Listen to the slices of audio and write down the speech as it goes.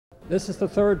This is the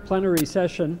third plenary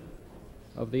session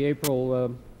of the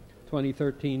April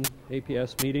 2013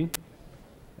 APS meeting,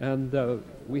 and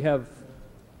we have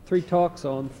three talks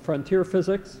on frontier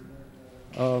physics.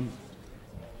 The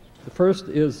first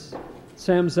is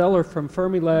Sam Zeller from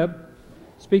Fermi Lab,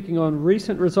 speaking on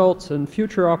recent results and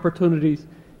future opportunities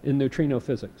in neutrino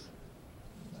physics.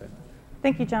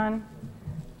 Thank you, John.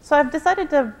 So I've decided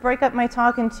to break up my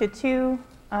talk into two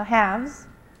halves.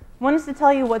 One is to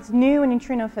tell you what's new in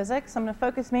neutrino physics. I'm going to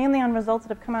focus mainly on results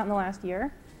that have come out in the last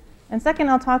year. And second,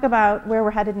 I'll talk about where we're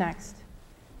headed next.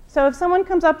 So if someone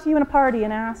comes up to you in a party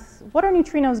and asks, what are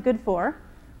neutrinos good for?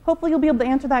 Hopefully you'll be able to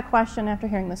answer that question after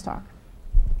hearing this talk.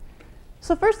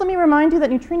 So first, let me remind you that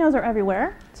neutrinos are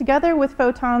everywhere. Together with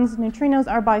photons, neutrinos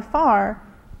are by far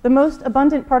the most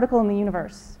abundant particle in the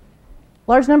universe.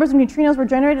 Large numbers of neutrinos were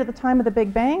generated at the time of the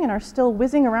Big Bang and are still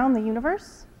whizzing around the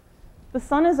universe. The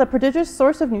sun is a prodigious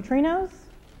source of neutrinos.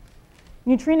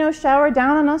 Neutrinos shower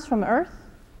down on us from Earth.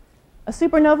 A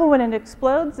supernova, when it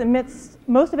explodes, emits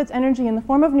most of its energy in the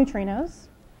form of neutrinos.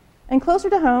 And closer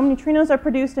to home, neutrinos are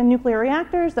produced in nuclear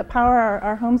reactors that power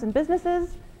our homes and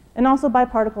businesses, and also by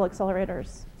particle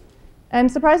accelerators. And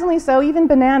surprisingly so, even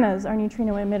bananas are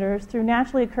neutrino emitters through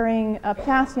naturally occurring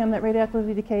potassium that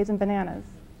radioactively decays in bananas.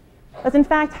 That's in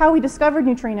fact how we discovered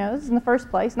neutrinos in the first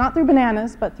place, not through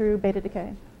bananas, but through beta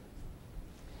decay.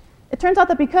 It turns out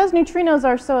that because neutrinos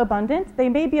are so abundant, they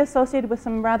may be associated with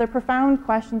some rather profound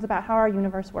questions about how our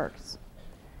universe works.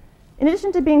 In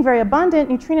addition to being very abundant,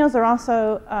 neutrinos are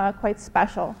also quite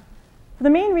special, for the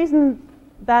main reason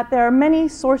that there are many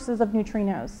sources of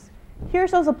neutrinos. Here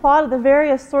shows a plot of the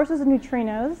various sources of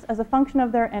neutrinos as a function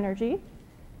of their energy.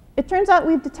 It turns out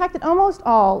we've detected almost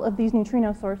all of these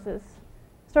neutrino sources,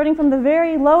 starting from the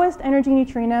very lowest energy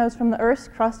neutrinos from the Earth's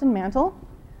crust and mantle,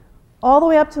 all the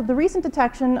way up to the recent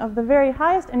detection of the very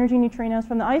highest energy neutrinos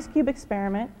from the IceCube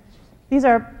experiment. These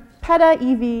are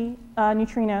peta-eV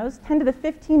neutrinos, 10 to the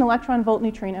 15 electron volt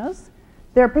neutrinos.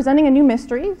 They're presenting a new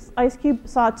mystery. IceCube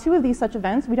saw two of these such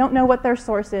events. We don't know what their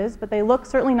source is, but they look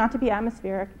certainly not to be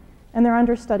atmospheric, and they're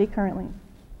under study currently.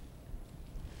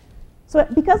 So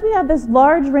because we have this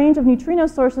large range of neutrino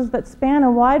sources that span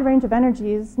a wide range of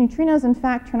energies, neutrinos in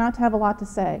fact turn out to have a lot to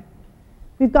say.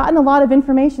 We've gotten a lot of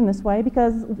information this way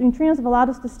because neutrinos have allowed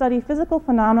us to study physical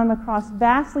phenomena across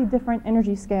vastly different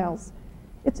energy scales.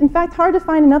 It's in fact hard to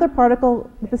find another particle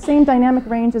with the same dynamic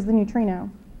range as the neutrino.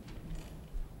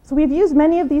 So we've used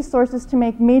many of these sources to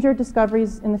make major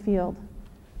discoveries in the field.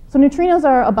 So neutrinos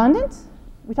are abundant.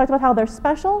 We talked about how they're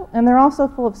special, and they're also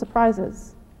full of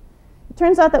surprises. It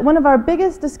turns out that one of our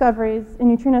biggest discoveries in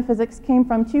neutrino physics came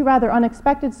from two rather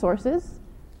unexpected sources,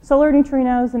 solar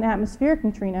neutrinos and atmospheric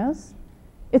neutrinos.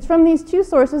 It's from these two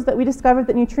sources that we discovered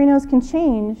that neutrinos can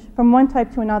change from one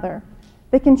type to another.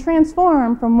 They can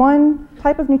transform from one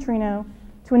type of neutrino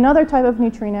to another type of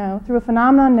neutrino through a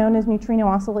phenomenon known as neutrino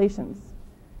oscillations.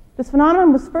 This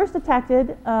phenomenon was first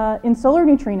detected in solar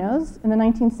neutrinos in the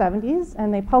 1970s,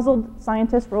 and they puzzled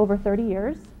scientists for over 30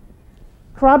 years.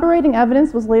 Corroborating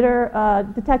evidence was later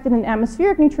detected in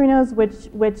atmospheric neutrinos,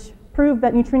 which proved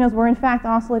that neutrinos were in fact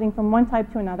oscillating from one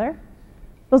type to another.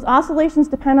 Those oscillations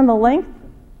depend on the length,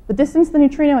 the distance the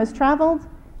neutrino has traveled,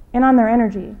 and on their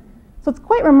energy. So it's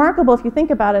quite remarkable if you think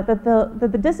about it that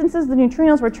the distances the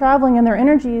neutrinos were traveling and their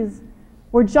energies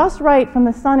were just right from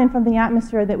the sun and from the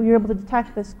atmosphere that we were able to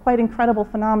detect this quite incredible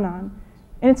phenomenon.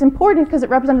 And it's important because it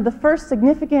represented the first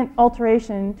significant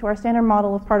alteration to our standard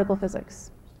model of particle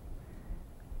physics.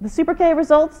 The Super K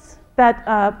results that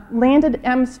landed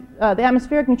the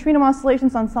atmospheric neutrino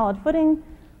oscillations on solid footing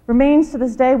remains to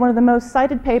this day one of the most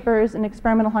cited papers in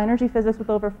experimental high energy physics with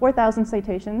over 4,000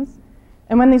 citations.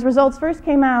 And when these results first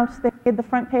came out, they made the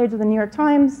front page of the New York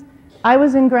Times. I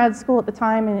was in grad school at the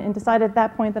time and decided at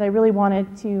that point that I really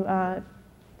wanted to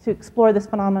explore this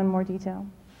phenomenon in more detail.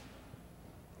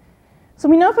 So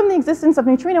we know from the existence of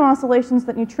neutrino oscillations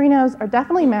that neutrinos are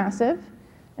definitely massive,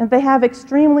 and they have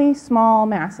extremely small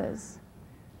masses.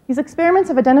 These experiments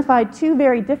have identified two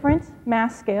very different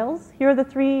mass scales. Here are the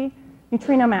three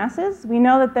neutrino masses. We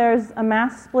know that there's a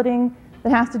mass splitting that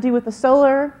has to do with the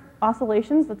solar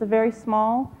oscillations. That's a very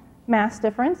small mass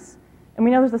difference. And we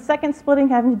know there's a second splitting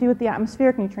having to do with the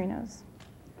atmospheric neutrinos.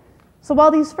 So while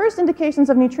these first indications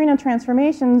of neutrino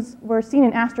transformations were seen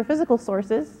in astrophysical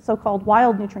sources, so-called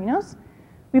wild neutrinos,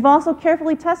 we've also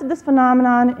carefully tested this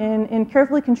phenomenon in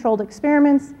carefully controlled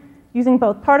experiments using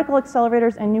both particle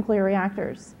accelerators and nuclear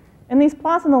reactors. And these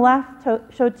plots on the left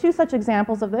show two such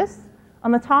examples of this.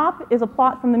 On the top is a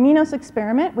plot from the Minos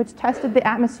experiment, which tested the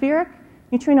atmospheric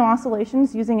neutrino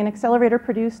oscillations using an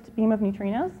accelerator-produced beam of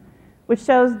neutrinos, which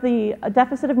shows the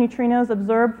deficit of neutrinos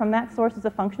observed from that source as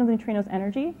a function of the neutrino's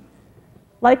energy.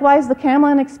 Likewise, the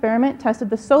Camelin experiment tested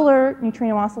the solar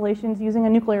neutrino oscillations using a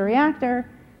nuclear reactor.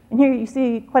 And here you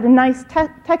see quite a nice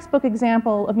textbook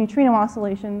example of neutrino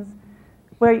oscillations,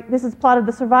 where this is plotted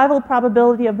the survival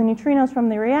probability of the neutrinos from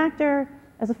the reactor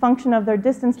as a function of their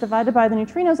distance divided by the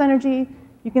neutrino's energy.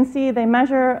 You can see they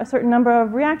measure a certain number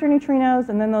of reactor neutrinos,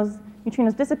 and then those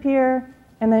neutrinos disappear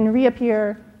and then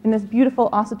reappear in this beautiful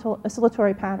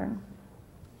oscillatory pattern.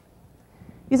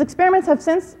 These experiments have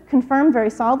since confirmed very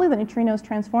solidly that neutrinos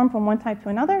transform from one type to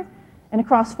another, and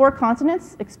across 4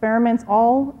 continents, experiments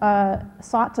all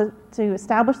sought to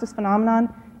establish this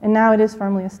phenomenon, and now it is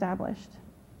firmly established.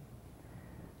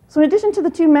 So in addition to the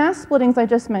 2 mass splittings I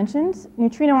just mentioned,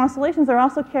 neutrino oscillations are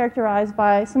also characterized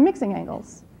by some mixing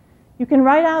angles. You can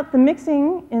write out the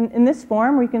mixing in this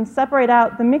form, where you can separate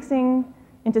out the mixing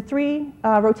into 3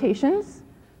 rotations,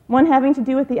 one having to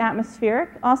do with the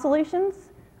atmospheric oscillations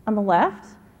on the left,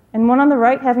 and one on the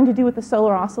right having to do with the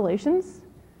solar oscillations.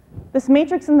 This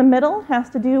matrix in the middle has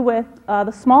to do with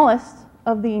the smallest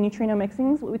of the neutrino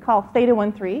mixings, what we call theta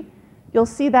 1,3. You'll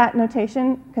see that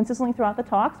notation consistently throughout the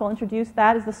talk, so I'll introduce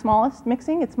that as the smallest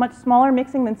mixing. It's much smaller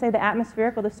mixing than, say, the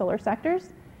atmospheric or the solar sectors.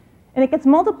 And it gets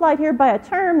multiplied here by a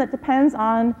term that depends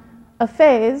on a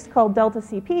phase called delta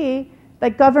Cp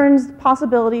that governs the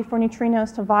possibility for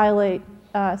neutrinos to violate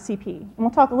Cp. And we'll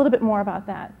talk a little bit more about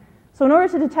that. So in order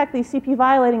to detect these Cp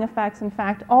violating effects, in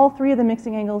fact, all 3 of the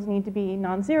mixing angles need to be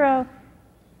non-zero,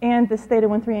 and this theta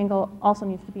 1,3 angle also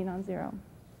needs to be non-zero.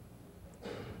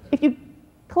 If you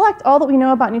collect all that we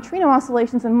know about neutrino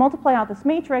oscillations and multiply out this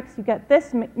matrix, you get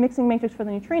this mixing matrix for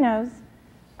the neutrinos.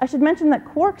 I should mention that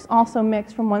quarks also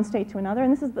mix from one state to another,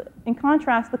 and this is, in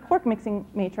contrast, the quark mixing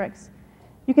matrix.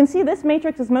 You can see this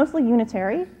matrix is mostly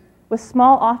unitary, with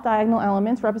small off-diagonal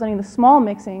elements representing the small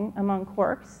mixing among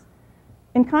quarks.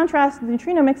 In contrast, the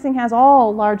neutrino mixing has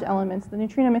all large elements. The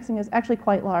neutrino mixing is actually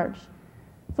quite large.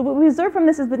 So what we observe from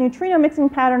this is the neutrino mixing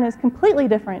pattern is completely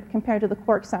different compared to the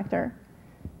quark sector.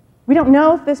 We don't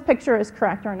know if this picture is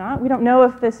correct or not. We don't know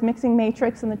if this mixing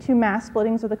matrix and the 2 mass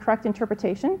splittings are the correct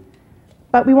interpretation.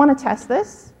 But we want to test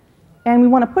this, and we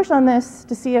want to push on this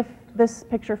to see if this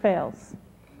picture fails.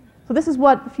 So this is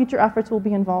what the future efforts will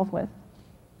be involved with.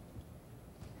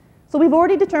 So we've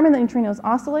already determined that neutrinos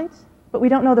oscillate, but we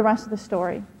don't know the rest of the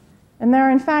story. And there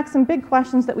are, in fact, some big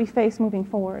questions that we face moving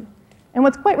forward. And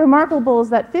what's quite remarkable is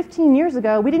that 15 years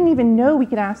ago, we didn't even know we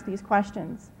could ask these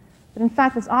questions. But in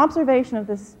fact, this observation of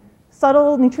this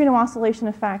subtle neutrino oscillation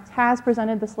effect has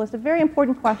presented this list of very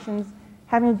important questions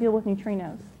having to deal with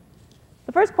neutrinos.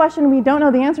 The first question we don't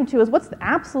know the answer to is, what's the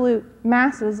absolute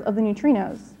masses of the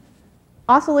neutrinos?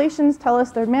 Oscillations tell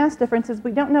us their mass differences.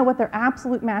 We don't know what their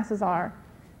absolute masses are.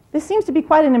 This seems to be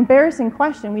quite an embarrassing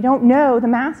question. We don't know the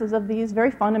masses of these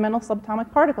very fundamental subatomic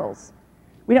particles.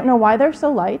 We don't know why they're so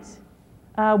light.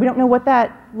 We don't know what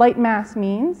that light mass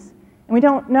means. And we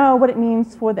don't know what it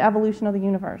means for the evolution of the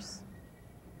universe.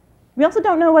 We also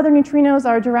don't know whether neutrinos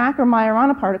are Dirac or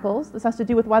Majorana particles. This has to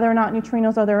do with whether or not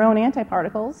neutrinos are their own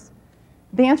antiparticles.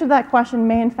 The answer to that question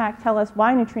may, in fact, tell us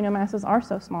why neutrino masses are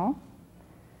so small.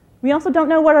 We also don't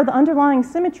know what are the underlying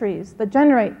symmetries that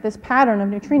generate this pattern of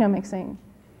neutrino mixing.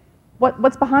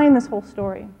 What's behind this whole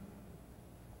story?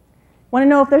 Want to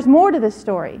know if there's more to this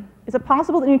story. Is it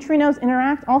possible that neutrinos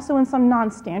interact also in some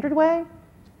non-standard way?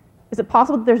 Is it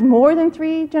possible that there's more than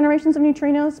 3 generations of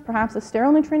neutrinos, perhaps a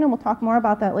sterile neutrino? We'll talk more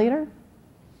about that later.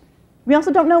 We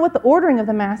also don't know what the ordering of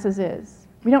the masses is.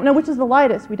 We don't know which is the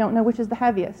lightest. We don't know which is the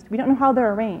heaviest. We don't know how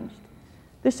they're arranged.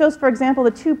 This shows, for example,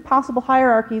 the 2 possible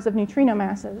hierarchies of neutrino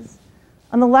masses.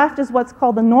 On the left is what's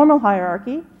called the normal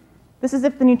hierarchy. This is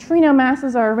if the neutrino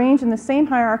masses are arranged in the same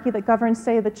hierarchy that governs,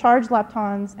 say, the charged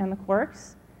leptons and the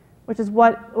quarks, which is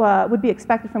what would be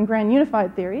expected from grand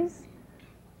unified theories.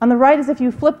 On the right is if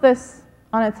you flip this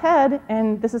on its head,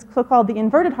 and this is so-called the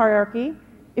inverted hierarchy.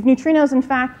 If neutrinos, in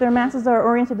fact, their masses are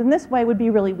oriented in this way, would be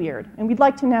really weird. And we'd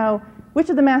like to know which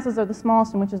of the masses are the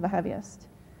smallest and which is the heaviest.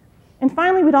 And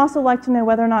finally, we'd also like to know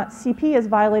whether or not Cp is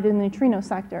violated in the neutrino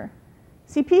sector.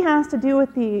 Cp has to do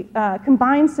with the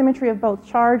combined symmetry of both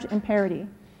charge and parity.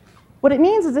 What it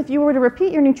means is if you were to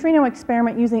repeat your neutrino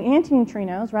experiment using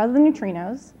antineutrinos rather than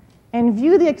neutrinos and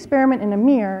view the experiment in a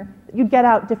mirror, you'd get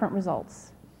out different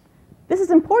results. This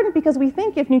is important because we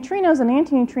think if neutrinos and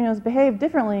antineutrinos behave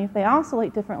differently, if they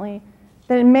oscillate differently,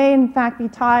 then it may in fact be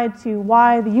tied to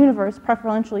why the universe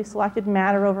preferentially selected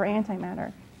matter over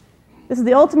antimatter. This is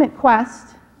the ultimate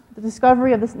quest, the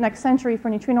discovery of this next century for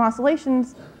neutrino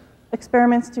oscillations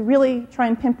experiments to really try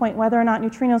and pinpoint whether or not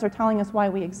neutrinos are telling us why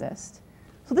we exist.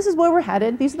 So this is where we're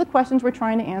headed. These are the questions we're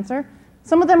trying to answer.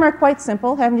 Some of them are quite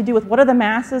simple, having to do with what are the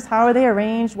masses, how are they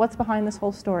arranged, what's behind this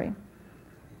whole story.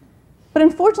 But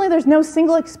unfortunately, there's no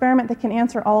single experiment that can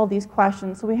answer all of these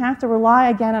questions, so we have to rely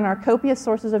again on our copious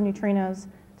sources of neutrinos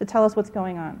to tell us what's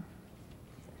going on.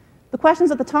 The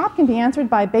questions at the top can be answered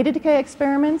by beta decay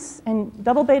experiments and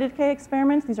double beta decay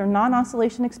experiments. These are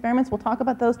non-oscillation experiments. We'll talk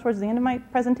about those towards the end of my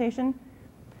presentation.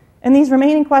 And these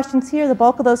remaining questions here, the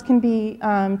bulk of those can be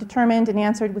determined and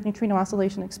answered with neutrino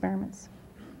oscillation experiments.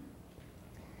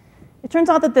 It turns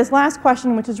out that this last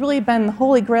question, which has really been the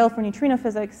holy grail for neutrino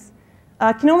physics,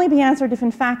 can only be answered if,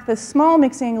 in fact, this small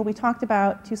mixing angle we talked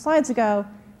about 2 slides ago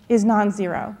is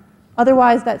non-zero.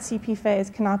 Otherwise, that CP phase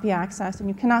cannot be accessed, and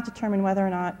you cannot determine whether or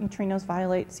not neutrinos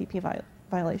violate CP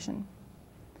violation.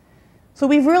 So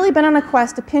we've really been on a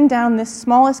quest to pin down this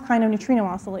smallest kind of neutrino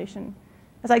oscillation.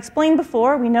 As I explained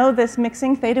before, we know this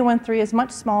mixing, theta 1,3, is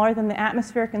much smaller than the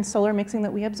atmospheric and solar mixing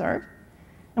that we observe.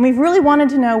 And we've really wanted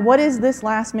to know, what is this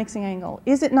last mixing angle?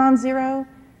 Is it non-zero?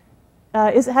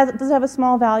 Does it have a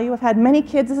small value? I've had many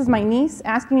kids, this is my niece,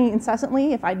 asking me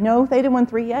incessantly if I know theta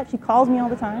 1,3 yet. She calls me all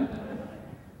the time.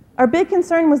 Our big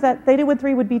concern was that theta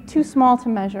 1,3 would be too small to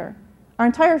measure. Our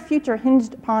entire future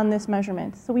hinged upon this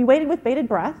measurement. So we waited with bated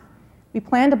breath. We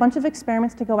planned a bunch of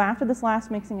experiments to go after this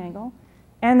last mixing angle.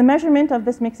 And the measurement of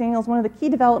this mixing angle is one of the key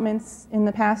developments in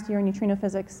the past year in neutrino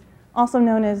physics, also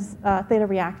known as theta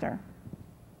reactor.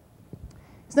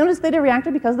 It's known as theta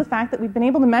reactor because of the fact that we've been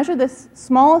able to measure this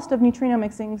smallest of neutrino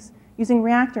mixings using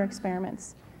reactor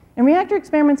experiments. And reactor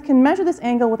experiments can measure this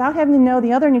angle without having to know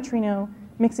the other neutrino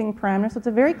mixing parameters, so it's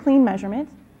a very clean measurement.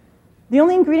 The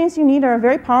only ingredients you need are a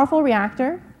very powerful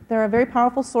reactor. They're a very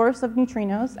powerful source of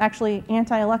neutrinos, actually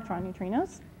anti-electron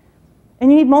neutrinos.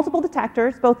 And you need multiple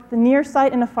detectors, both the near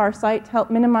site and a far site, to help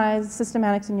minimize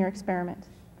systematics in your experiment.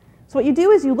 So what you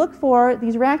do is you look for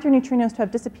these reactor neutrinos to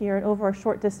have disappeared over a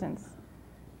short distance.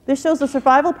 This shows the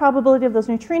survival probability of those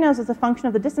neutrinos as a function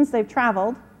of the distance they've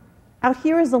traveled. Out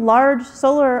here is the large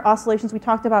solar oscillations we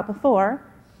talked about before,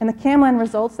 and the Camland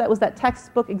results. That was that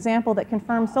textbook example that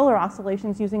confirmed solar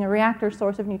oscillations using a reactor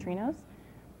source of neutrinos.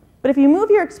 But if you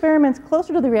move your experiments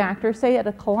closer to the reactor, say at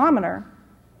 1 kilometer,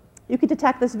 you could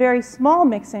detect this very small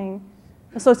mixing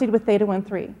associated with theta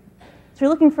 1,3. So you're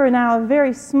looking for now a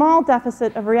very small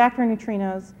deficit of reactor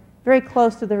neutrinos very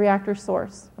close to the reactor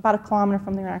source, about 1 kilometer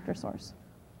from the reactor source.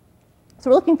 So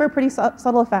we're looking for a pretty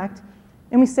subtle effect,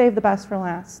 and we save the best for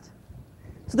last.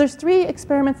 So there's 3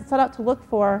 experiments that set out to look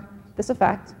for this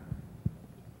effect.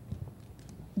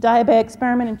 The Diabei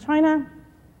experiment in China,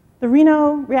 the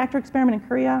Reno reactor experiment in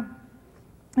Korea,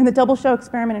 and the Double Show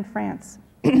experiment in France.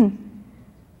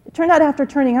 It turned out after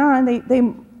turning on,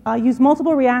 they used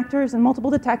multiple reactors and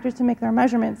multiple detectors to make their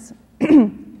measurements.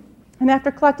 And after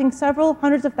collecting several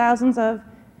hundreds of thousands of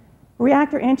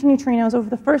reactor antineutrinos over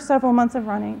the first several months of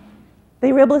running,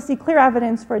 they were able to see clear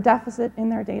evidence for a deficit in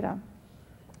their data.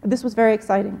 This was very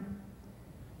exciting.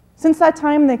 Since that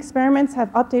time, the experiments have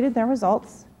updated their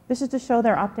results. This is to show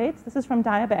their updates. This is from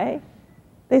Diabei.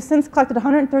 They've since collected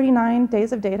 139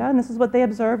 days of data, and this is what they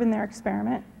observed in their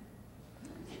experiment.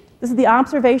 This is the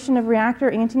observation of reactor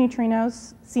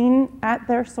antineutrinos seen at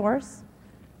their source.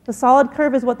 The solid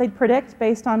curve is what they'd predict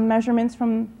based on measurements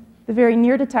from the very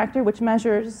near detector, which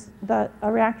measures the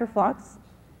reactor flux.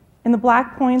 And the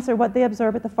black points are what they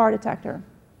observe at the far detector.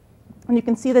 And you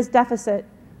can see this deficit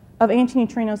of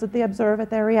antineutrinos that they observe at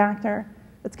their reactor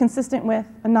that's consistent with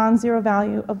a non-zero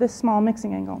value of this small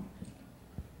mixing angle.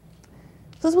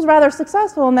 So this was rather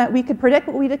successful in that we could predict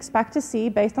what we'd expect to see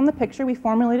based on the picture we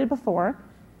formulated before.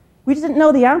 We just didn't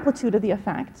know the amplitude of the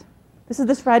effect. This is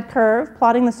this red curve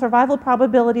plotting the survival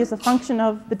probability as a function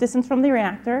of the distance from the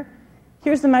reactor.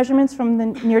 Here's the measurements from the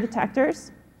near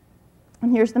detectors.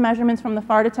 And here's the measurements from the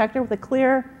far detector with a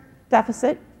clear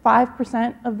deficit.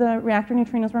 5% of the reactor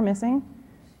neutrinos were missing.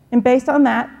 And based on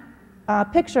that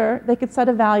picture, they could set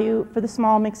a value for the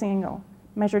small mixing angle,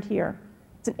 measured here.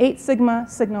 It's an 8 sigma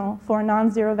signal for a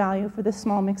non-zero value for this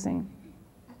small mixing.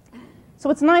 So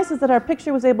what's nice is that our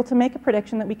picture was able to make a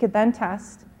prediction that we could then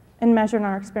test and measure in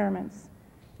our experiments.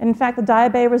 And in fact, the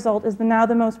Diabei result is now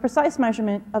the most precise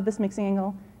measurement of this mixing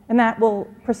angle, and that will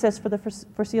persist for the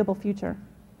foreseeable future.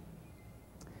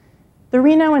 The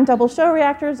Reno and Double Show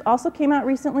reactors also came out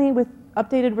recently with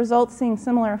updated results seeing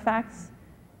similar effects.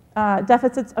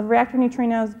 Deficits of reactor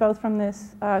neutrinos both from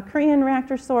this Korean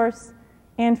reactor source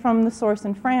and from the source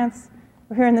in France.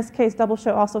 Here in this case, Double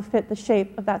Show also fit the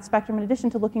shape of that spectrum in addition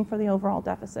to looking for the overall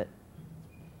deficit.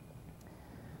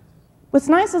 What's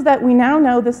nice is that we now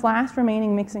know this last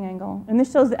remaining mixing angle, and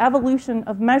this shows the evolution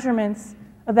of measurements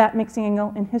of that mixing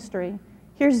angle in history.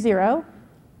 Here's 0.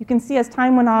 You can see as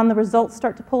time went on, the results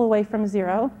start to pull away from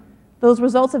 0. Those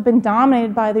results have been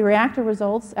dominated by the reactor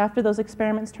results after those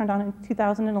experiments turned on in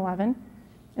 2011.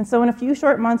 And so in a few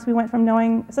short months, we went from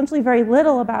knowing essentially very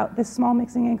little about this small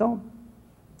mixing angle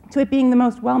to it being the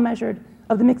most well-measured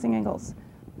of the mixing angles.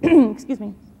 Excuse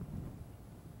me.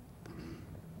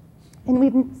 And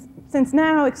we've since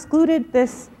now excluded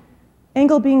this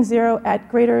angle being 0 at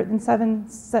greater than 7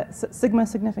 sigma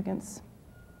significance.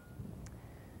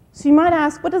 So you might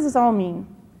ask, what does this all mean?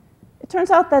 It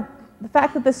turns out that the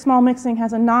fact that this small mixing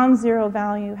has a non-zero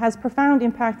value has profound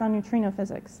impact on neutrino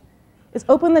physics. It's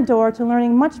opened the door to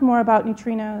learning much more about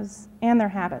neutrinos and their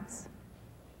habits.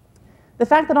 The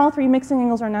fact that all 3 mixing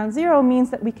angles are non-zero means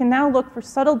that we can now look for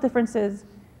subtle differences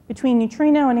between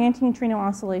neutrino and antineutrino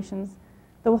oscillations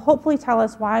that will hopefully tell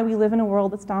us why we live in a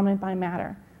world that's dominated by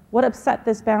matter. What upset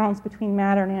this balance between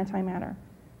matter and antimatter?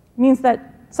 It means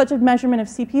that such a measurement of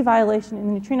CP violation in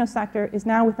the neutrino sector is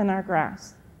now within our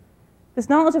grasp. This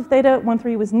knowledge of theta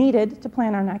 1,3 was needed to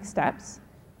plan our next steps.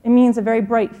 It means a very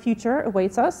bright future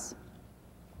awaits us.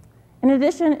 In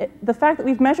addition, the fact that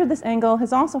we've measured this angle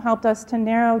has also helped us to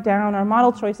narrow down our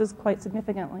model choices quite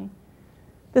significantly.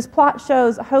 This plot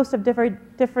shows a host of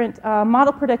different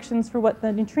model predictions for what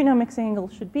the neutrino mixing angle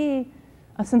should be.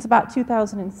 Since about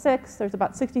 2006, there's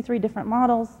about 63 different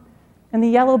models. And the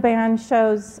yellow band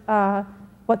shows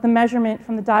what the measurement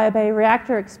from the Diabay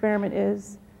reactor experiment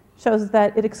is, shows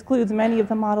that it excludes many of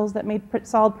the models that made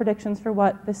solid predictions for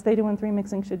what this theta 1,3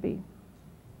 mixing should be.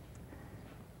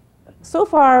 So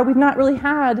far, we've not really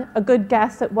had a good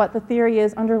guess at what the theory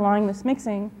is underlying this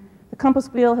mixing. The compass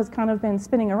wheel has kind of been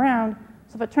spinning around.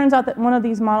 So if it turns out that one of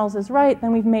these models is right,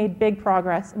 then we've made big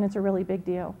progress, and it's a really big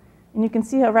deal. And you can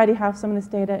see already how some of this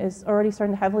data is already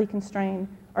starting to heavily constrain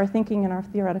our thinking and our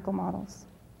theoretical models.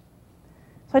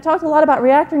 So I talked a lot about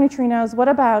reactor neutrinos. What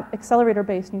about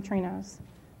accelerator-based neutrinos?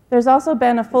 There's also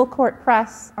been a full-court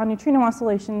press on neutrino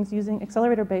oscillations using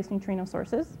accelerator-based neutrino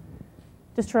sources.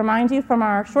 Just to remind you, from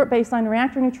our short baseline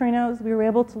reactor neutrinos, we were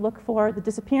able to look for the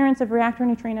disappearance of reactor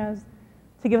neutrinos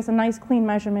to give us a nice, clean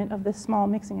measurement of this small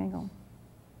mixing angle.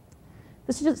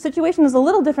 The situation is a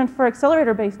little different for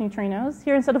accelerator-based neutrinos.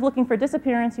 Here, instead of looking for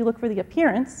disappearance, you look for the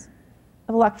appearance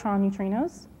of electron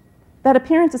neutrinos. That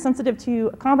appearance is sensitive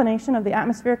to a combination of the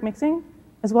atmospheric mixing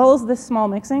as well as this small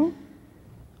mixing.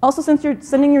 Also, since you're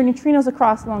sending your neutrinos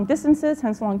across long distances,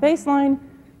 hence long baseline,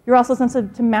 you're also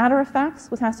sensitive to matter effects,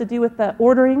 which has to do with the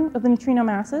ordering of the neutrino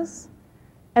masses,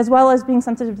 as well as being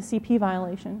sensitive to CP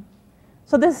violation.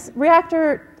 So this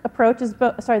reactor approach is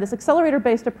this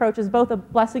accelerator-based approach is both a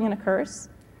blessing and a curse.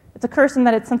 It's a curse in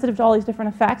that it's sensitive to all these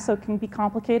different effects, so it can be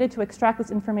complicated to extract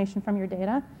this information from your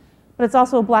data. But it's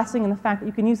also a blessing in the fact that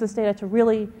you can use this data to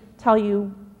really tell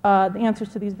you the answers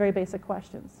to these very basic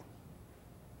questions.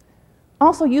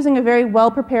 Also, using a very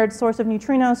well-prepared source of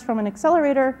neutrinos from an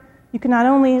accelerator, you can not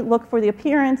only look for the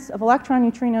appearance of electron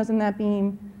neutrinos in that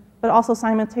beam, but also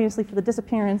simultaneously for the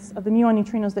disappearance of the muon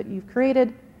neutrinos that you've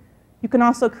created. You can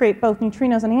also create both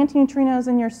neutrinos and antineutrinos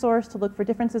in your source to look for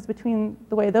differences between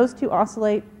the way those two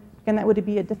oscillate. Again, that would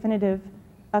be a definitive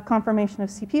confirmation of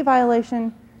CP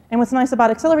violation. And what's nice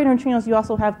about accelerator neutrinos, you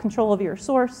also have control over your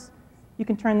source. You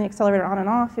can turn the accelerator on and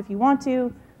off if you want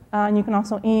to, and you can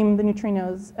also aim the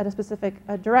neutrinos at a specific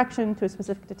direction to a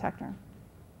specific detector.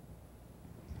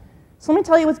 So let me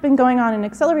tell you what's been going on in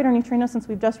accelerator neutrinos since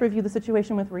we've just reviewed the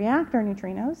situation with reactor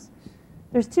neutrinos.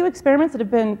 There's 2 experiments that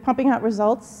have been pumping out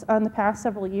results in the past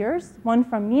several years. One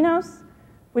from Minos,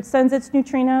 which sends its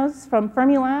neutrinos from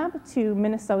Fermilab to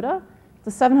Minnesota.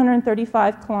 It's a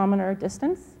 735-kilometer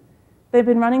distance. They've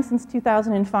been running since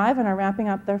 2005 and are wrapping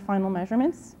up their final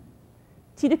measurements.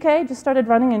 T2K just started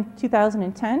running in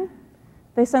 2010.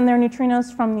 They send their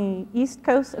neutrinos from the east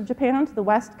coast of Japan to the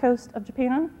west coast of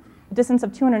Japan, a distance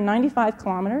of 295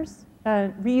 kilometers,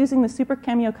 reusing the Super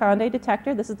Kamiokande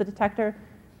detector. This is the detector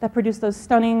that produced those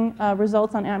stunning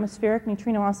results on atmospheric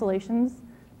neutrino oscillations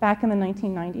back in the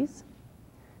 1990s.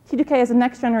 T2K is a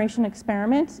next-generation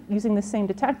experiment using the same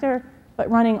detector, but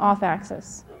running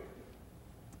off-axis.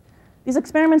 These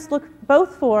experiments look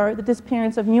both for the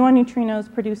disappearance of muon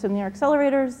neutrinos produced in their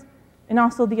accelerators and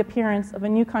also the appearance of a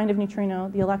new kind of neutrino,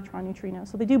 the electron neutrino.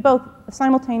 So they do both a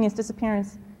simultaneous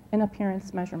disappearance and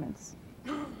appearance measurements.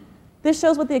 This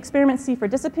shows what the experiments see for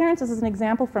disappearance. This is an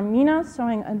example from Minos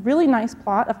showing a really nice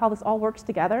plot of how this all works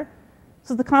together.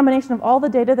 This is the combination of all the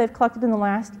data they've collected in the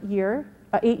last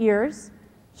 8 years,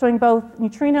 showing both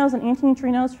neutrinos and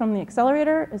antineutrinos from the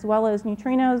accelerator, as well as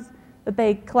neutrinos that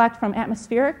they collect from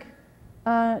atmospheric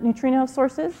neutrino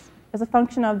sources as a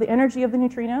function of the energy of the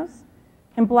neutrinos.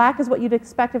 And black is what you'd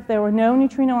expect if there were no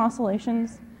neutrino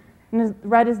oscillations, and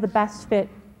red is the best fit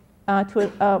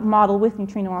to a model with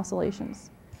neutrino oscillations.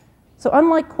 So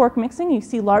unlike quark mixing, you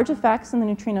see large effects in the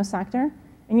neutrino sector,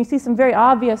 and you see some very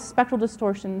obvious spectral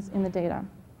distortions in the data.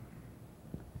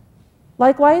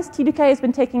 Likewise, T2K has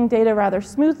been taking data rather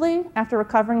smoothly after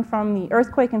recovering from the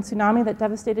earthquake and tsunami that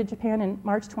devastated Japan in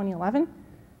March 2011.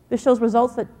 This shows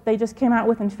results that they just came out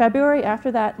with in February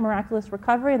after that miraculous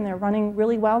recovery, and they're running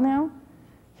really well now.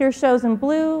 Here shows in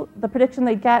blue the prediction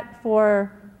they get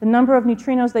for the number of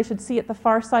neutrinos they should see at the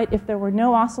far site if there were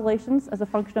no oscillations as a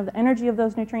function of the energy of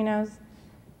those neutrinos,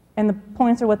 and the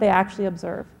points are what they actually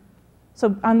observe.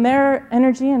 So on their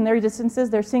energy and their distances,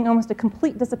 they're seeing almost a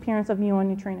complete disappearance of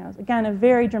muon neutrinos. Again, a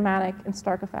very dramatic and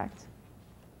stark effect.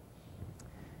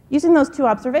 Using those two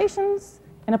observations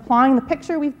and applying the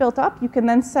picture we've built up, you can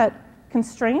then set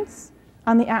constraints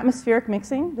on the atmospheric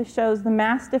mixing. This shows the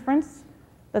mass difference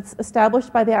that's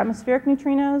established by the atmospheric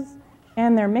neutrinos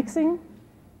and their mixing.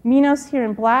 MINOS here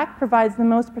in black provides the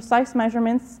most precise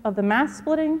measurements of the mass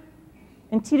splitting,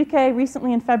 and T2K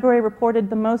recently in February reported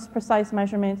the most precise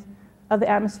measurement of the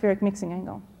atmospheric mixing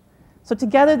angle. So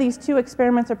together, these two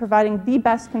experiments are providing the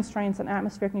best constraints on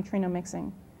atmospheric neutrino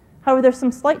mixing. However, there's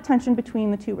some slight tension between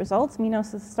the two results.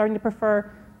 MINOS is starting to prefer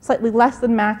slightly less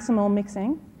than maximal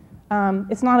mixing.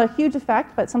 It's not a huge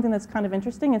effect, but something that's kind of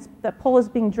interesting. It's that pull is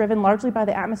being driven largely by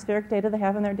the atmospheric data they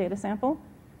have in their data sample.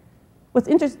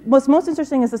 What's most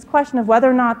interesting is this question of whether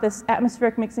or not this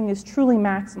atmospheric mixing is truly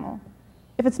maximal.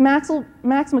 If it's maximal,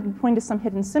 it can point to some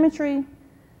hidden symmetry.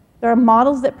 There are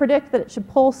models that predict that it should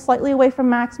pull slightly away from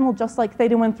maximal, just like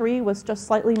theta 1,3 was just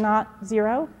slightly not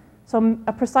 0. So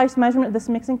a precise measurement of this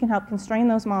mixing can help constrain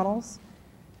those models.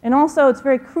 And also, it's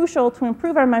very crucial to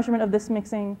improve our measurement of this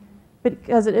mixing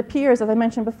because it appears, as I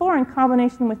mentioned before, in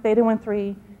combination with theta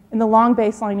 1,3 in the long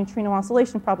baseline neutrino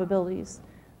oscillation probabilities.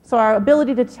 So our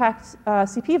ability to detect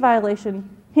CP violation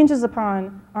hinges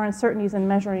upon our uncertainties in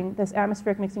measuring this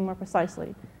atmospheric mixing more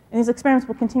precisely. And these experiments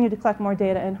will continue to collect more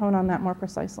data and hone on that more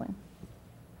precisely.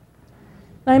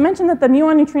 Now, I mentioned that the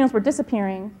muon neutrinos were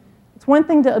disappearing. It's one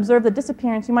thing to observe the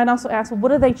disappearance. You might also ask, well,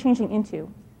 what are they changing into?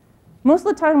 Most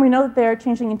of the time, we know that they're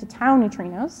changing into tau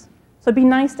neutrinos. So it'd be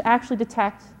nice to actually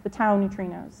detect the tau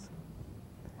neutrinos.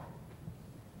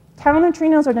 Tau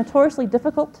neutrinos are notoriously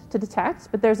difficult to detect,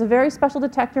 but there's a very special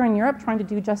detector in Europe trying to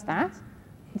do just that.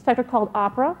 A detector called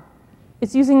APRA.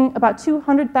 It's using about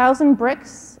 200,000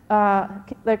 bricks.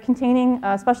 They're containing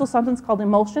a special substance called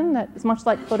emulsion that is much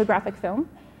like photographic film.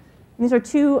 And these are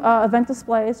two event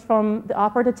displays from the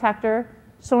APRA detector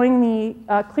showing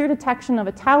the clear detection of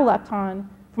a tau lepton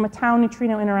from a tau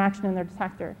neutrino interaction in their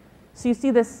detector. So you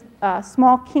see this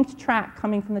small kinked track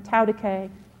coming from the tau decay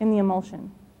in the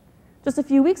emulsion. Just a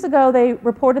few weeks ago, they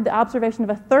reported the observation of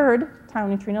a third tau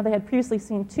neutrino. They had previously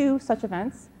seen two such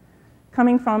events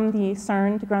coming from the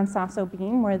CERN to Gran Sasso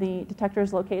beam, where the detector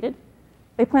is located.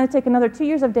 They plan to take another 2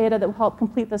 years of data that will help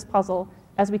complete this puzzle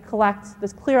as we collect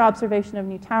this clear observation of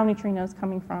new tau neutrinos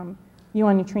coming from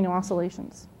muon neutrino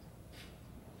oscillations.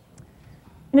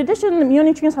 In addition, the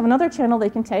muon neutrinos have another channel they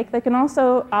can take. They can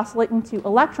also oscillate into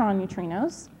electron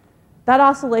neutrinos. That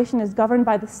oscillation is governed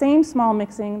by the same small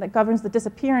mixing that governs the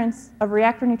disappearance of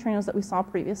reactor neutrinos that we saw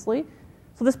previously.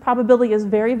 So this probability is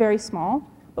very, very small,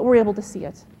 but we're able to see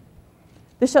it.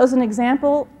 This shows an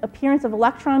example appearance of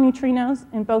electron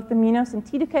neutrinos in both the MINOS and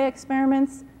T2K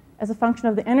experiments as a function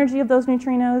of the energy of those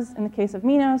neutrinos in the case of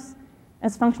MINOS,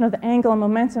 as a function of the angle and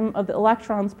momentum of the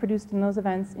electrons produced in those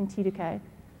events in T2K.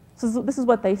 So this is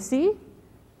what they see.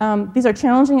 These are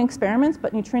challenging experiments,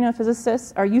 but neutrino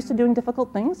physicists are used to doing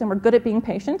difficult things, and we're good at being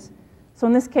patient. So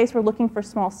in this case, we're looking for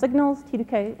small signals.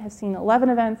 T2K has seen 11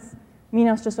 events,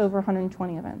 MINOS just over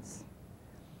 120 events.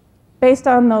 Based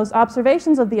on those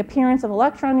observations of the appearance of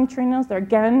electron neutrinos, they're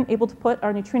again able to put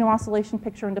our neutrino oscillation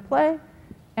picture into play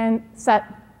and set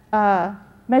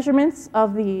measurements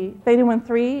of the theta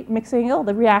 1,3 mixing angle,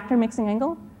 the reactor mixing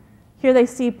angle. Here they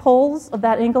see poles of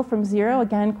that angle from 0,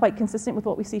 again, quite consistent with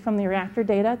what we see from the reactor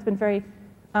data. It's been very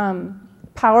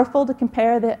powerful to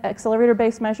compare the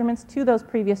accelerator-based measurements to those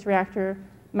previous reactor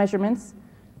measurements.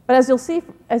 But as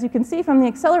you can see from the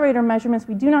accelerator measurements,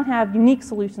 we do not have unique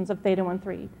solutions of theta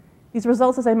 1,3. These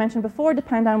results, as I mentioned before,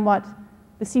 depend on what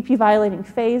the CP violating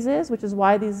phase is, which is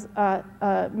why these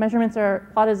measurements are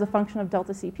plotted as a function of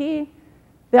delta CP.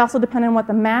 They also depend on what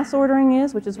the mass ordering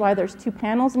is, which is why there's 2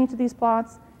 panels in each of these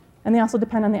plots. And they also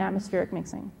depend on the atmospheric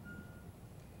mixing.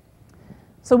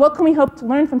 So what can we hope to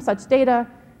learn from such data?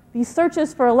 These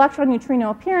searches for electron neutrino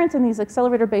appearance in these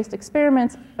accelerator-based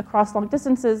experiments across long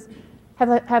distances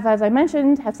have, as I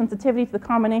mentioned, have sensitivity to the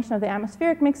combination of the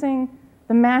atmospheric mixing,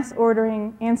 the mass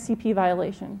ordering, and CP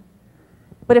violation.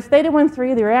 But if theta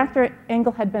 1,3, the reactor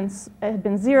angle had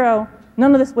been 0,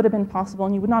 none of this would have been possible,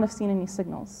 and you would not have seen any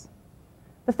signals.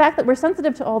 The fact that we're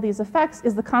sensitive to all these effects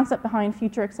is the concept behind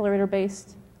future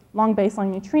accelerator-based long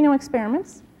baseline neutrino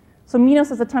experiments. So MINOS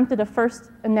has attempted a first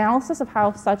analysis of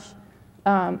how such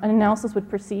an analysis would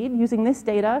proceed using this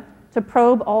data to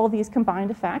probe all of these combined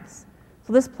effects.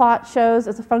 So this plot shows,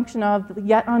 as a function of the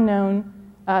yet unknown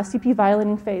CP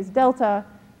violating phase delta,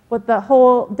 what the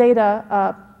whole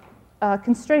data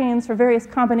constrains for various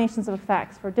combinations of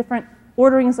effects, for different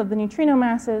orderings of the neutrino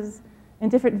masses and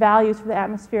different values for the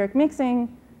atmospheric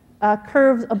mixing.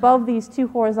 Curves above these two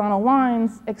horizontal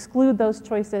lines exclude those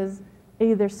choices at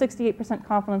either 68%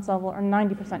 confidence level or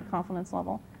 90% confidence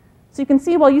level. So you can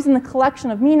see, while using the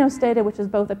collection of MINOS data, which is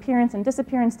both appearance and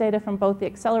disappearance data from both the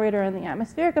accelerator and the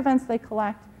atmospheric events they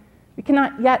collect, we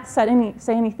cannot yet say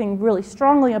anything really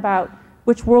strongly about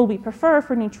which world we prefer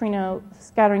for neutrino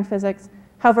scattering physics.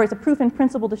 However, it's a proof in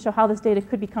principle to show how this data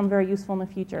could become very useful in the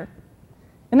future.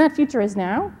 And that future is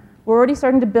now. We're already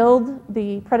starting to build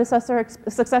the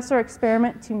successor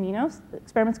experiment to MINOS. The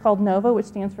experiment's called NOVA, which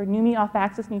stands for NUMI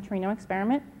Off-Axis Neutrino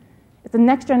Experiment. It's a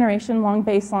next-generation long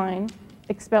baseline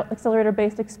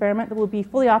accelerator-based experiment that will be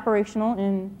fully operational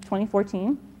in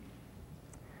 2014.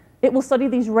 It will study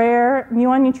these rare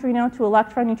muon neutrino to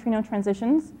electron neutrino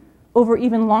transitions over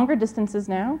even longer distances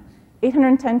now,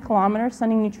 810 kilometers,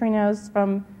 sending neutrinos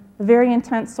from the very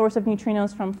intense source of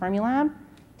neutrinos from Fermilab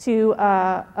to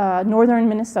northern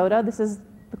Minnesota. This is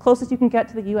the closest you can get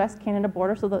to the US-Canada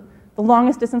border, so the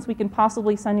longest distance we can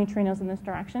possibly send neutrinos in this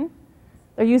direction.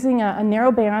 They're using a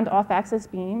narrow band off-axis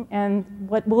beam and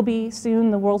what will be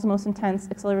soon the world's most intense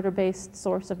accelerator-based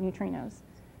source of neutrinos.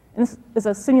 And this is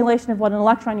a simulation of what an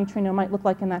electron neutrino might look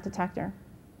like in that detector.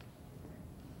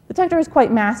 The detector is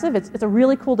quite massive. It's a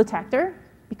really cool detector.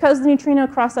 Because the neutrino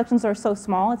cross-sections are so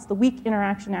small, it's the weak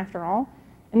interaction after all,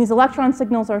 and these electron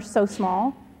signals are so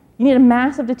small, you need a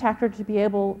massive detector to be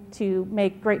able to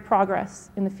make great progress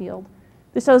in the field.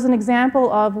 This shows an example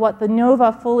of what the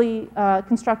NOVA fully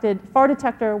constructed FAR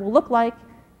detector will look like.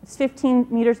 It's 15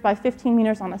 meters by 15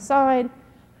 meters on the side.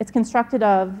 It's constructed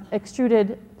of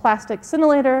extruded plastic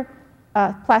scintillator,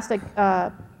 plastic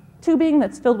tubing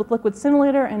that's filled with liquid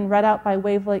scintillator and read out by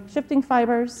wavelength shifting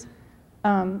fibers.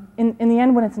 In the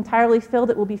end, when it's entirely filled,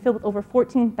 it will be filled with over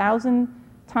 14,000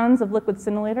 tons of liquid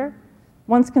scintillator.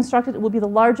 Once constructed, it will be the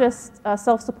largest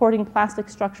self-supporting plastic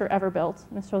structure ever built.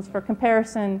 And this shows, for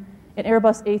comparison, an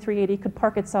Airbus A380 could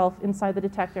park itself inside the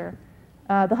detector.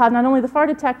 They'll have not only the FAR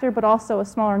detector, but also a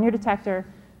smaller near detector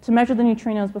to measure the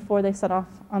neutrinos before they set off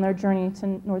on their journey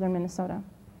to northern Minnesota.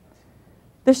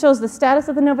 This shows the status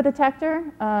of the NOVA detector.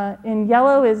 In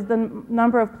yellow is the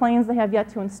number of planes they have yet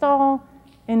to install.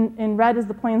 In red is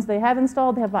the planes they have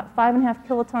installed. They have about 5.5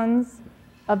 kilotons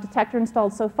of detector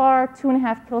installed so far.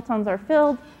 2.5 kilotons are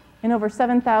filled, and over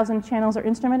 7,000 channels are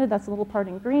instrumented. That's a little part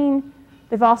in green.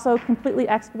 They've also completely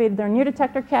excavated their near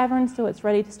detector cavern, so it's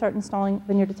ready to start installing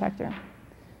the near detector.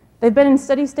 They've been in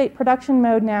steady state production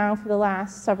mode now for the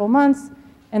last several months,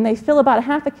 and they fill about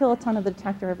 0.5 kiloton of the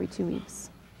detector every 2 weeks.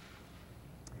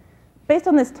 Based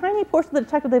on this tiny portion of the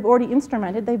detector they've already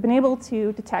instrumented, they've been able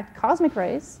to detect cosmic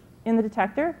rays in the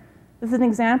detector. This is an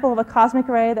example of a cosmic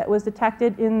ray that was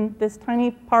detected in this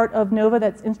tiny part of NOVA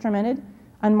that's instrumented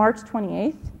on March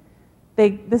 28th.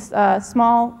 This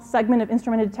small segment of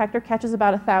instrumented detector catches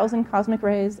about 1,000 cosmic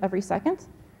rays every second.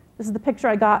 This is the picture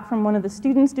I got from one of the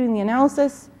students doing the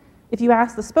analysis. If you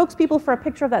ask the spokespeople for a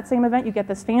picture of that same event, you get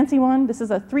this fancy one. This is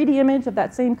a 3D image of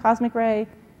that same cosmic ray,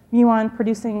 muon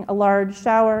producing a large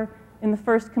shower in the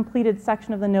first completed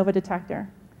section of the NOVA detector.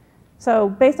 So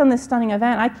based on this stunning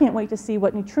event, I can't wait to see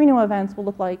what neutrino events will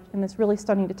look like in this really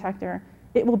stunning detector.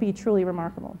 It will be truly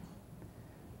remarkable.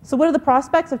 So what are the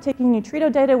prospects of taking neutrino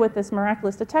data with this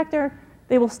miraculous detector?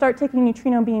 They will start taking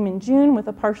neutrino beam in June with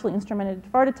a partially instrumented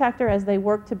FAR detector as they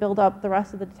work to build up the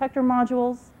rest of the detector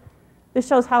modules. This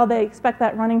shows how they expect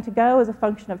that running to go as a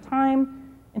function of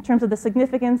time in terms of the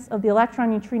significance of the electron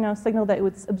neutrino signal that it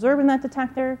would observe in that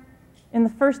detector. In the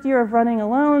first year of running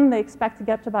alone, they expect to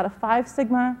get up to about a 5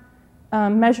 sigma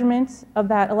measurement of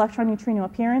that electron neutrino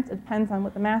appearance. It depends on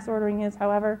what the mass ordering is,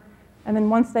 however. And then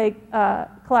once they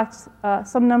collect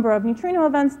some number of neutrino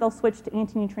events, they'll switch to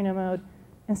anti-neutrino mode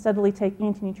and steadily take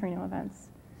anti-neutrino events.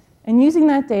 And using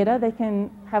that data, they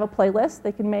can have a playlist.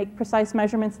 They can make precise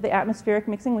measurements of the atmospheric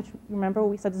mixing, which, remember,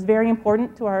 we said is very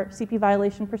important to our CP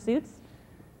violation pursuits.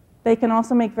 They can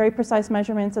also make very precise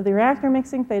measurements of the reactor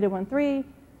mixing, theta 1,3.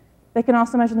 They can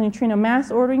also measure the neutrino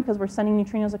mass ordering because we're sending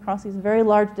neutrinos across these very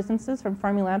large distances from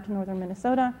Fermilab to northern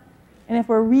Minnesota. And if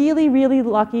we're really, really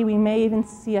lucky, we may even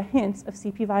see a hint of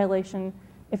CP violation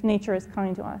if nature is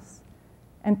kind to us.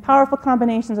 And powerful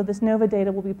combinations of this NOVA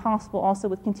data will be possible also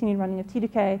with continued running of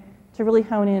T2K to really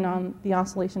hone in on the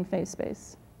oscillation phase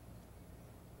space.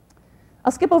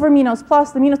 I'll skip over MINOS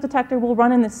Plus. The MINOS detector will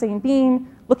run in the same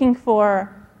beam, looking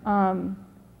for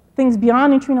things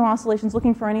beyond neutrino oscillations,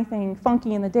 looking for anything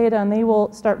funky in the data, and they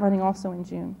will start running also in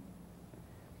June.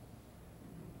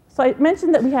 So I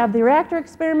mentioned that we have the reactor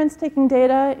experiments taking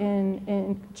data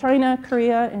in China,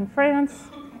 Korea, and France,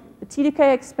 the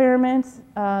T2K experiment,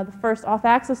 the first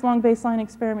off-axis long baseline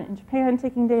experiment in Japan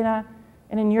taking data,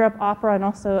 and in Europe, OPERA, and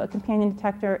also a companion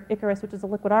detector, Icarus, which is a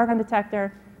liquid argon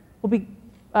detector, will be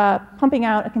pumping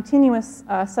out a continuous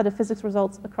set of physics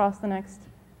results across the next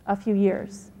few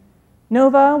years.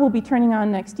 NOVA will be turning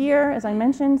on next year, as I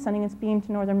mentioned, sending its beam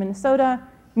to northern Minnesota.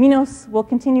 MINOS will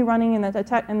continue running in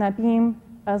that beam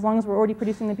as long as we're already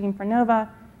producing the beam for NOVA.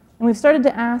 And we've started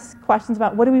to ask questions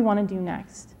about what do we want to do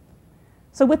next.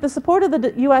 So with the support of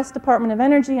the US Department of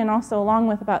Energy and also along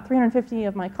with about 350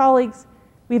 of my colleagues,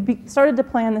 we've started to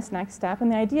plan this next step. And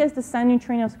the idea is to send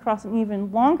neutrinos across an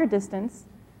even longer distance,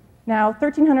 now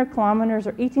 1,300 kilometers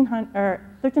or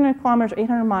 1,300 kilometers or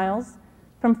 800 miles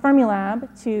from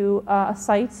Fermilab to a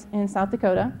site in South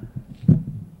Dakota,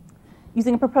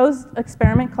 using a proposed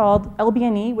experiment called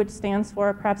LBNE, which stands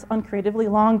for perhaps uncreatively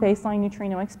Long Baseline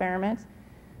Neutrino Experiment,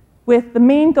 with the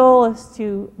main goal is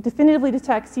to definitively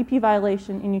detect CP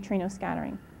violation in neutrino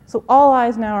scattering. So all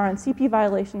eyes now are on CP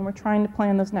violation. We're trying to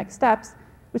plan those next steps,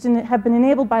 which have been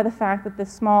enabled by the fact that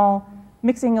this small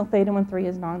mixed angle theta 1,3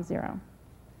 is non-zero.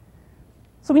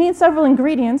 So we need several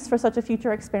ingredients for such a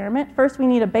future experiment. First, we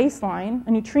need a baseline,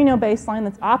 a neutrino baseline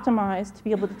that's optimized to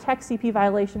be able to detect CP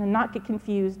violation and not get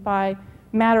confused by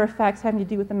matter effects having to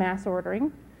do with the mass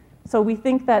ordering. So we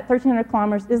think that 1,300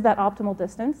 kilometers is that optimal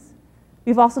distance.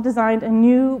 We've also designed a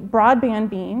new broadband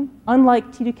beam,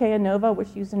 unlike T2K and NOVA,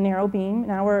 which used a narrow beam.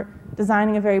 Now we're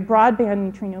designing a very broadband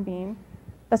neutrino beam.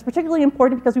 That's particularly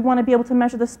important because we want to be able to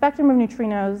measure the spectrum of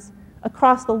neutrinos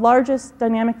across the largest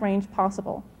dynamic range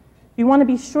possible. We want to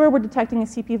be sure we're detecting a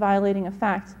CP violating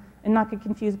effect and not get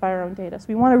confused by our own data. So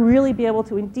we want to really be able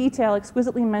to, in detail,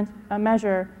 exquisitely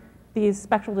measure these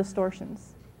spectral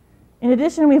distortions. In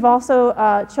addition, we've also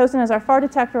chosen as our FAR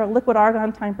detector a liquid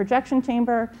argon time projection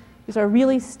chamber. These are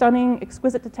really stunning,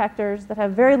 exquisite detectors that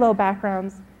have very low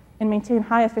backgrounds and maintain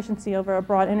high efficiency over a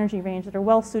broad energy range that are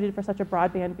well suited for such a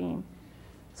broadband beam.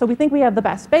 So we think we have the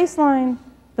best baseline,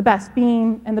 the best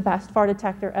beam, and the best FAR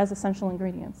detector as essential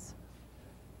ingredients.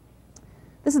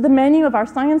 This is the menu of our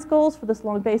science goals for this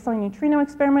long baseline neutrino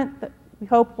experiment that we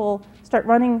hope will start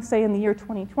running, say, in the year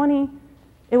 2020.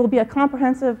 It will be a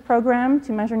comprehensive program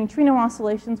to measure neutrino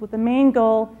oscillations with the main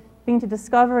goal being to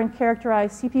discover and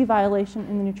characterize CP violation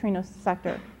in the neutrino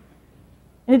sector.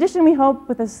 In addition, we hope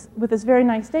with this very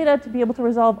nice data to be able to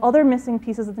resolve other missing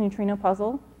pieces of the neutrino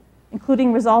puzzle,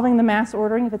 including resolving the mass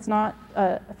ordering if it's not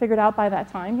figured out by that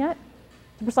time yet,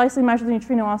 to precisely measure the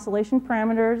neutrino oscillation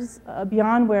parameters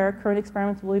beyond where current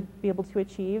experiments will be able to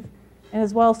achieve, and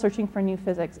as well searching for new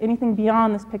physics, anything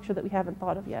beyond this picture that we haven't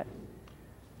thought of yet.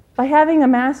 By having a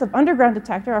massive underground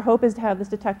detector, our hope is to have this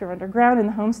detector underground in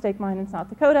the Homestake mine in South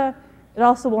Dakota. It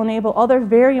also will enable other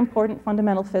very important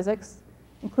fundamental physics,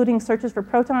 including searches for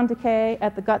proton decay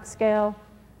at the gut scale.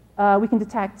 We can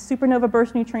detect supernova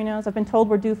burst neutrinos. I've been told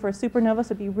we're due for a supernova, so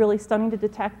it'd be really stunning to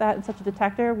detect that in such a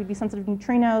detector. We'd be sensitive to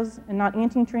neutrinos and not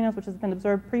antineutrinos, which has been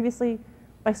observed previously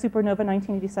by supernova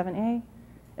 1987A.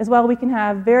 As well, we can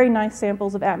have very nice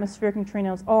samples of atmospheric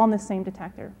neutrinos all in the same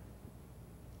detector.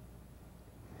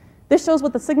 This shows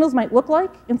what the signals might look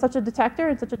like in such a detector,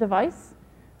 in such a device.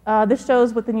 This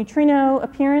shows what the neutrino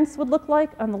appearance would look like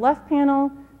on the left panel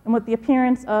and what the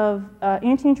appearance of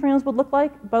antineutrinos would look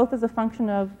like, both as a function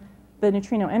of the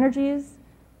neutrino energies.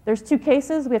 There's two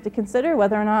cases we have to consider,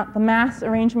 whether or not the mass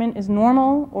arrangement is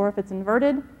normal or if it's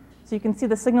inverted. So you can see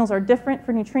the signals are different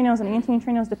for neutrinos and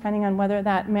antineutrinos depending on whether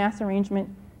that mass arrangement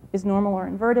is normal or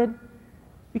inverted.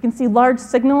 We can see large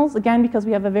signals, again, because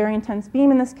we have a very intense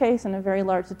beam in this case and a very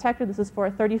large detector. This is for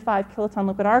a 35 kiloton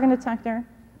liquid argon detector.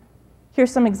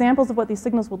 Here's some examples of what these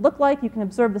signals would look like. You can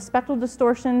observe the spectral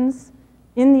distortions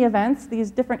in the events.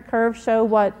 These different curves show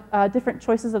what different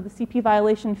choices of the CP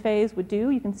violation phase would do.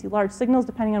 You can see large signals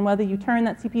depending on whether you turn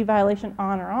that CP violation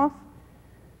on or off.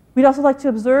 We'd also like to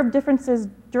observe differences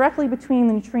directly between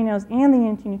the neutrinos and the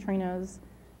antineutrinos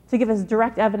to give us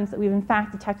direct evidence that we've in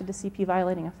fact detected a CP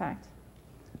violating effect.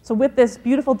 So with this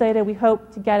beautiful data, we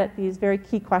hope to get at these very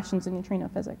key questions in neutrino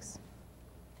physics.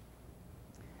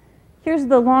 Here's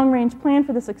the long-range plan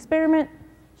for this experiment.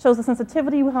 Shows the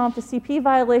sensitivity we'll have to CP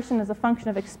violation as a function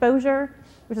of exposure,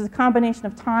 which is a combination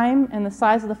of time and the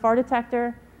size of the FAR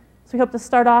detector. So we hope to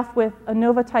start off with a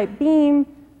NOVA-type beam,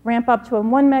 ramp up to a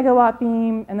 1 megawatt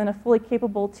beam, and then a fully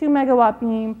capable 2 megawatt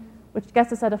beam, which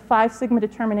gets us at a 5 sigma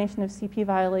determination of CP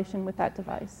violation with that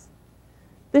device.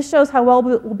 This shows how well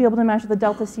we'll be able to measure the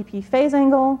delta CP phase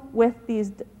angle with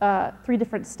these 3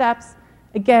 different steps.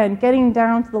 Again, getting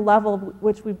down to the level of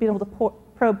which we've been able to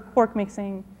probe quark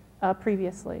mixing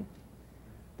previously.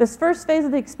 This first phase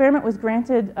of the experiment was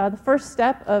granted the first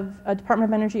step of Department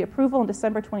of Energy approval in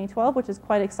December 2012, which is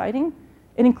quite exciting.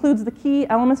 It includes the key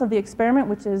elements of the experiment,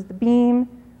 which is the beam,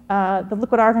 the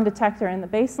liquid argon detector, and the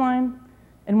baseline.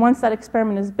 And once that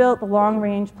experiment is built, the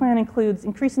long-range plan includes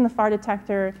increasing the FAR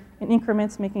detector in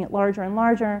increments, making it larger and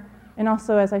larger, and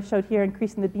also, as I showed here,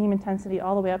 increasing the beam intensity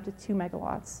all the way up to 2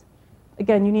 megawatts.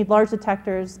 Again, you need large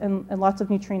detectors and lots of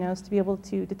neutrinos to be able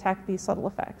to detect these subtle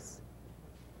effects.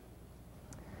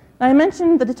 Now, I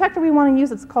mentioned the detector we want to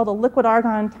use. It's called a liquid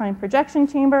argon time projection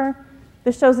chamber.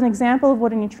 This shows an example of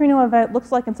what a neutrino event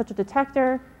looks like in such a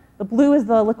detector. The blue is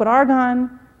the liquid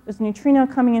argon. There's a neutrino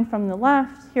coming in from the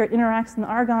left. Here it interacts in the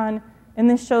argon, and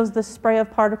this shows the spray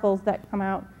of particles that come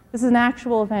out. This is an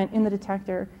actual event in the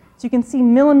detector. So you can see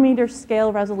millimeter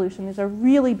scale resolution. These are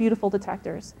really beautiful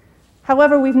detectors.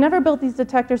 However, we've never built these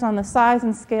detectors on the size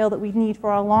and scale that we need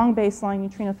for our long baseline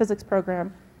neutrino physics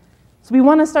program. So we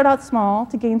want to start out small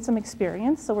to gain some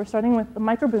experience. So we're starting with the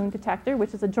microboon detector,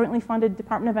 which is a jointly funded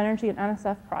Department of Energy and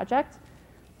NSF project,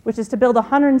 which is to build a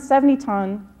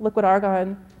 170-ton liquid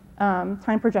argon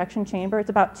time projection chamber.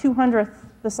 It's about 200th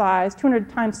the size, 200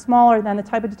 times smaller than the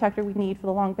type of detector we need for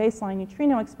the long baseline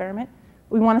neutrino experiment.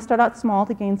 We want to start out small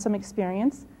to gain some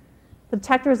experience. The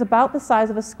detector is about the size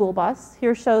of a school bus.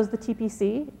 Here shows the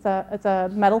TPC. It's a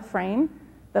metal frame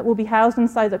that will be housed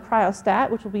inside a cryostat,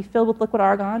 which will be filled with liquid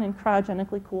argon and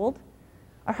cryogenically cooled.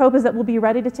 Our hope is that we'll be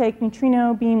ready to take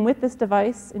neutrino beam with this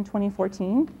device in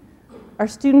 2014. Our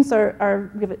students we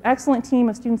have an excellent team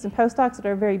of students and postdocs that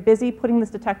are very busy putting this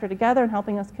detector together and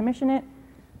helping us commission it.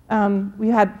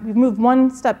 We've moved one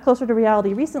step closer to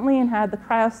reality recently and had the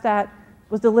cryostat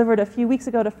was delivered a few weeks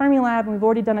ago to Fermi Lab, and we've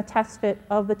already done a test fit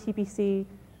of the TPC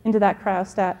into that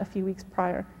cryostat a few weeks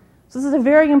prior. So this is a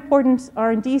very important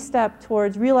R&D step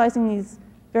towards realizing these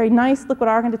very nice liquid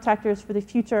argon detectors for the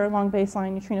future long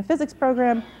baseline neutrino physics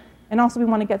program, and also we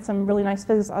want to get some really nice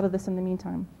physics out of this in the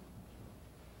meantime.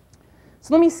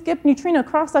 So let me skip neutrino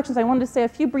cross-sections. I wanted to say a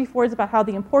few brief words about how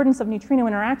the importance of neutrino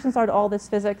interactions are to all this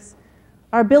physics.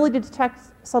 Our ability to detect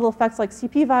subtle effects like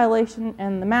CP violation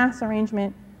and the mass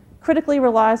arrangement critically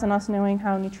relies on us knowing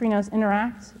how neutrinos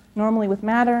interact normally with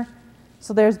matter.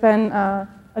 So there's been a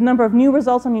number of new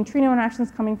results on neutrino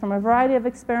interactions coming from a variety of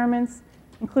experiments,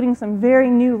 including some very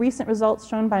new recent results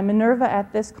shown by Minerva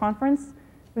at this conference,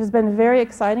 which has been very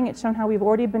exciting. It's shown how we've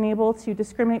already been able to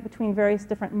discriminate between various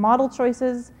different model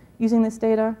choices using this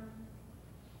data.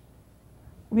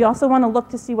 We also want to look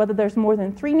to see whether there's more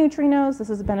than 3 neutrinos. This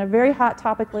has been a very hot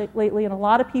topic lately, and a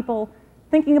lot of people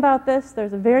thinking about this.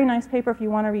 There's a very nice paper if you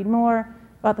want to read more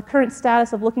about the current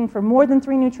status of looking for more than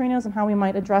 3 neutrinos and how we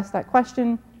might address that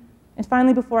question. And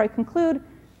finally, before I conclude,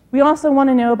 we also want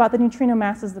to know about the neutrino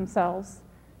masses themselves.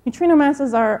 Neutrino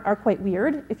masses are quite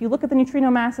weird. If you look at the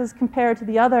neutrino masses compared to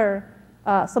the other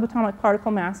subatomic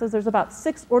particle masses, there's about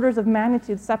 6 orders of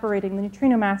magnitude separating the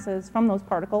neutrino masses from those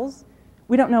particles.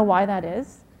 We don't know why that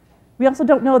is. We also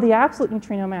don't know the absolute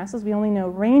neutrino masses. We only know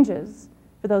ranges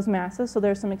for those masses. So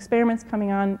there's some experiments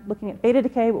coming on looking at beta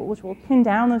decay, which will pin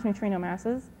down those neutrino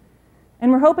masses.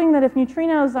 And we're hoping that if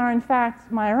neutrinos are in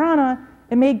fact Majorana,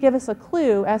 it may give us a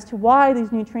clue as to why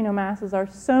these neutrino masses are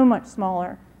so much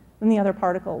smaller than the other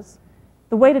particles.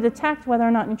 The way to detect whether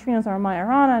or not neutrinos are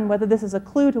Majorana and whether this is a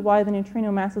clue to why the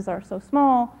neutrino masses are so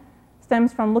small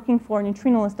stems from looking for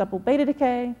neutrinoless double beta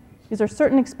decay. These are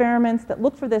certain experiments that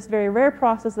look for this very rare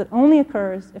process that only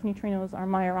occurs if neutrinos are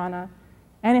Majorana.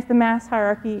 And if the mass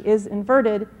hierarchy is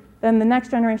inverted, then the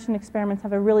next generation experiments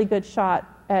have a really good shot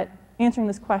at answering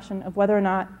this question of whether or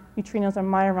not neutrinos are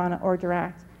Majorana or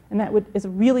Dirac. And that is a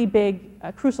really big,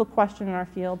 crucial question in our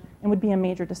field and would be a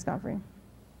major discovery.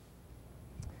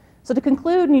 So to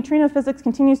conclude, neutrino physics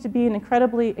continues to be an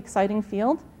incredibly exciting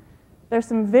field. There's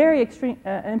some very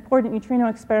important neutrino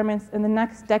experiments in the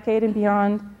next decade and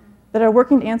beyond that are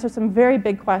working to answer some very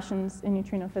big questions in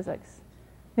neutrino physics.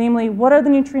 Namely, what are the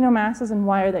neutrino masses and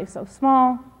why are they so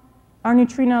small? Are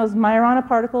neutrinos Majorana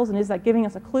particles, and is that giving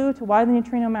us a clue to why the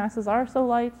neutrino masses are so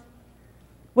light?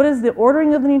 What is the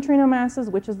ordering of the neutrino masses?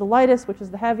 Which is the lightest, which is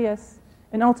the heaviest?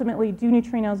 And ultimately, do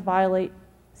neutrinos violate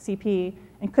CP?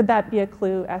 And could that be a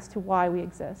clue as to why we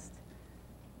exist?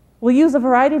 We'll use a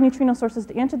variety of neutrino sources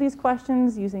to answer these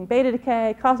questions using beta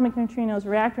decay, cosmic neutrinos,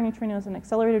 reactor neutrinos, and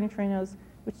accelerator neutrinos,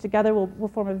 which together will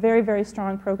form a very, very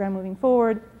strong program moving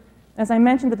forward. As I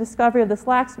mentioned, the discovery of this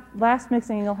last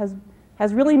mixing angle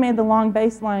has really made the long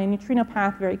baseline neutrino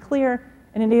path very clear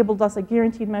and enabled us a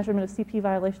guaranteed measurement of CP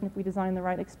violation if we design the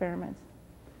right experiment.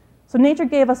 So nature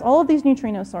gave us all of these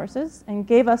neutrino sources and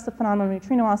gave us the phenomenon of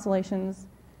neutrino oscillations.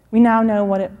 We now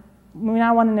want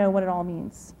to know what it all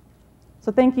means.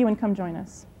 So thank you, and come join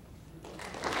us.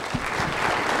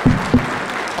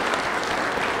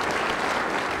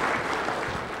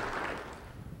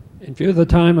 In view of the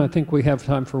time, I think we have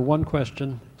time for one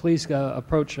question. Please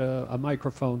approach a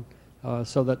microphone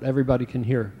so that everybody can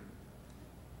hear.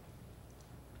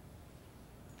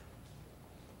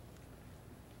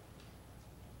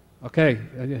 Okay,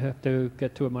 you have to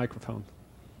get to a microphone.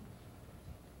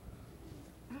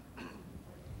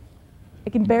 I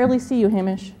can barely see you,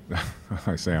 Hamish.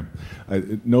 Hi, Sam.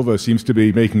 NOVA seems to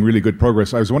be making really good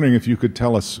progress. I was wondering if you could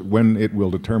tell us when it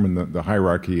will determine the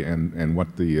hierarchy and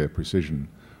what the precision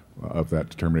of that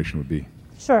determination would be.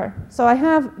 Sure. So I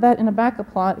have that in a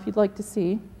backup plot if you'd like to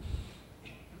see.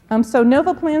 So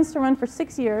NOVA plans to run for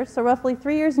 6 years, so roughly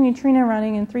 3 years in neutrino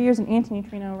running and 3 years in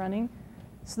antineutrino running.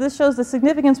 So this shows the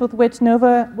significance with which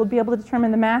NOVA will be able to determine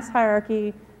the mass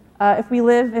hierarchy if we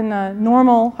live in a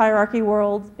normal hierarchy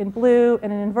world in blue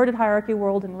and an inverted hierarchy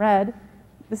world in red.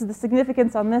 This is the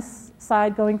significance on this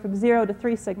side going from 0 to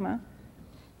 3 sigma.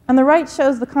 On the right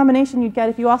shows the combination you'd get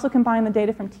if you also combine the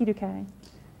data from T to K.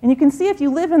 And you can see if you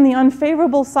live in the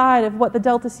unfavorable side of what the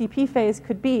delta CP phase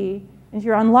could be, and if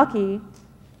you're unlucky,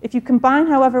 if you combine,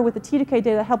 however, with the T to K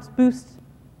data, helps boost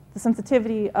the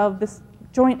sensitivity of this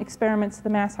joint experiments to the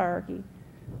mass hierarchy.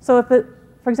 So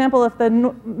for example, if the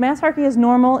mass hierarchy is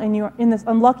normal and you're in this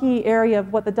unlucky area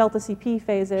of what the delta CP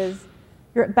phase is,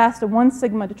 you're at best a 1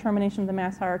 sigma determination of the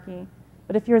mass hierarchy.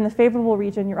 But if you're in the favorable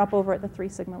region, you're up over at the 3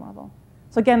 sigma level.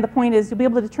 So again, the point is you'll be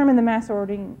able to determine the mass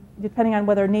ordering depending on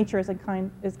whether nature is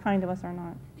kind to us or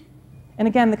not. And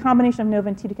again, the combination of NOVA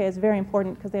and T to K is very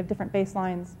important because they have different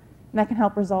baselines, and that can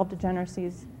help resolve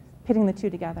degeneracies, pitting the two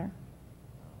together.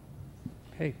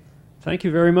 Okay. Thank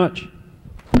you very much.